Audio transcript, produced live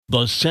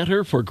The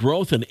Center for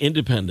Growth and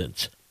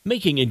Independence,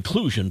 making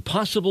inclusion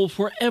possible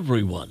for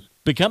everyone.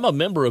 Become a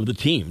member of the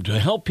team to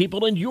help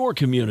people in your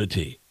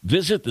community.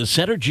 Visit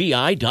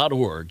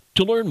thecentergi.org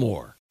to learn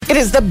more. It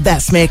is the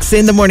best mix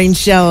in the morning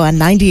show on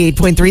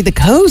 98.3 The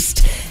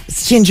Coast.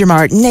 It's Ginger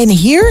Martin, and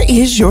here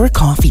is your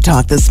coffee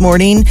talk this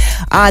morning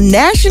on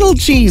National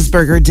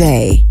Cheeseburger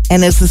Day.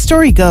 And as the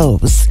story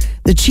goes,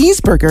 the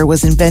cheeseburger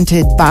was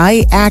invented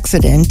by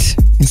accident,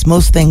 as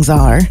most things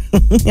are,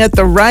 at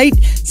the Right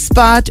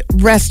Spot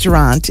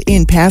restaurant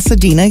in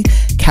Pasadena,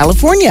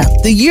 California.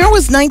 The year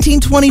was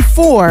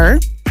 1924.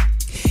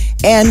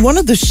 And one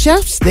of the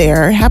chefs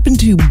there happened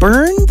to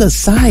burn the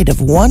side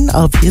of one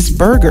of his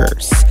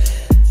burgers.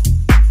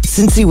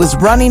 Since he was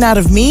running out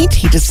of meat,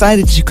 he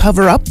decided to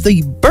cover up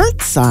the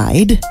burnt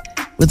side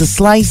with a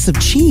slice of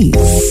cheese.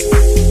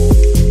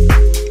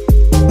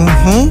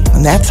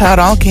 And that's how it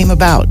all came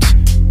about.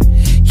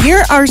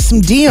 Here are some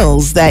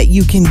deals that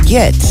you can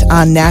get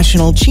on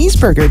National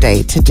Cheeseburger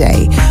Day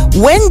today.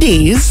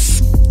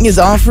 Wendy's is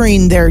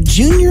offering their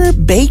Junior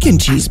Bacon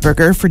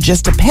Cheeseburger for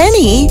just a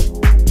penny,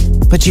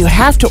 but you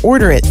have to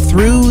order it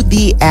through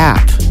the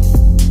app.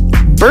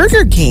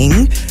 Burger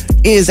King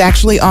is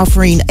actually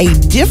offering a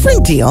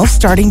different deal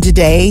starting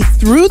today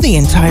through the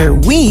entire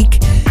week.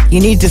 You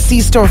need to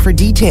see store for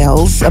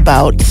details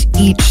about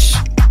each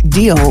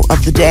deal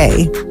of the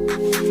day.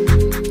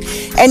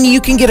 And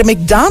you can get a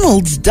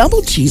McDonald's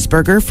double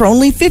cheeseburger for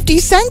only 50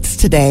 cents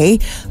today,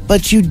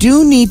 but you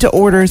do need to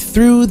order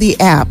through the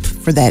app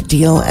for that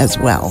deal as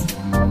well.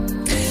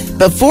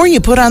 Before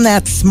you put on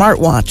that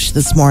smartwatch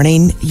this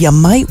morning, you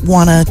might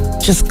want to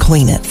just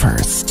clean it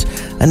first.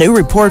 A new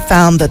report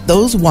found that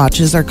those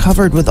watches are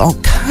covered with all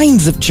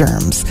kinds of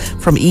germs,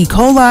 from E.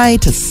 coli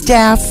to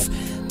staph.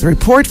 The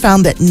report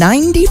found that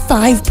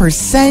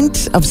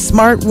 95% of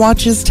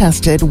smartwatches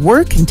tested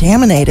were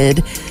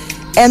contaminated,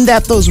 and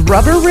that those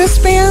rubber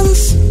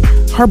wristbands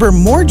harbor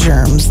more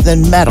germs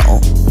than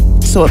metal.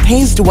 So it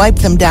pays to wipe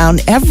them down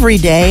every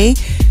day,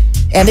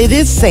 and it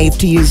is safe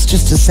to use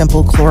just a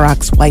simple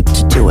Clorox wipe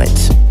to do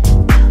it.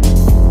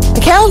 A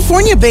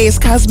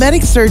California-based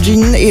cosmetic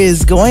surgeon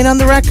is going on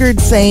the record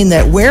saying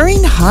that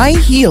wearing high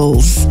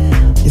heels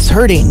is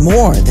hurting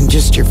more than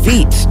just your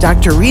feet.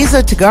 Dr.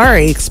 Riza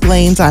Tagari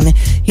explains on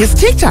his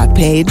TikTok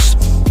page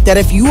that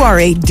if you are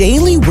a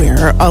daily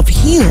wearer of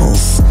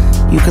heels,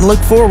 you can look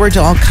forward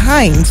to all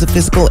kinds of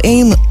physical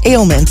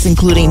ailments,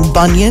 including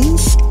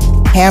bunions,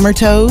 hammer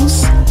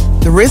toes,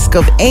 the risk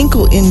of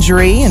ankle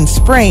injury and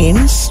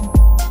sprains.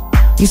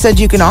 He said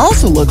you can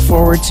also look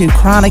forward to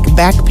chronic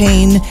back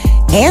pain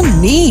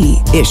and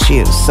knee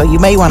issues. So you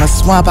may want to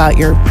swap out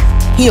your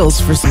heels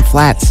for some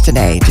flats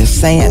today. Just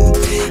saying.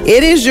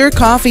 It is your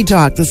coffee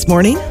talk this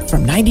morning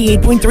from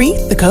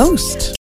 98.3 The Coast.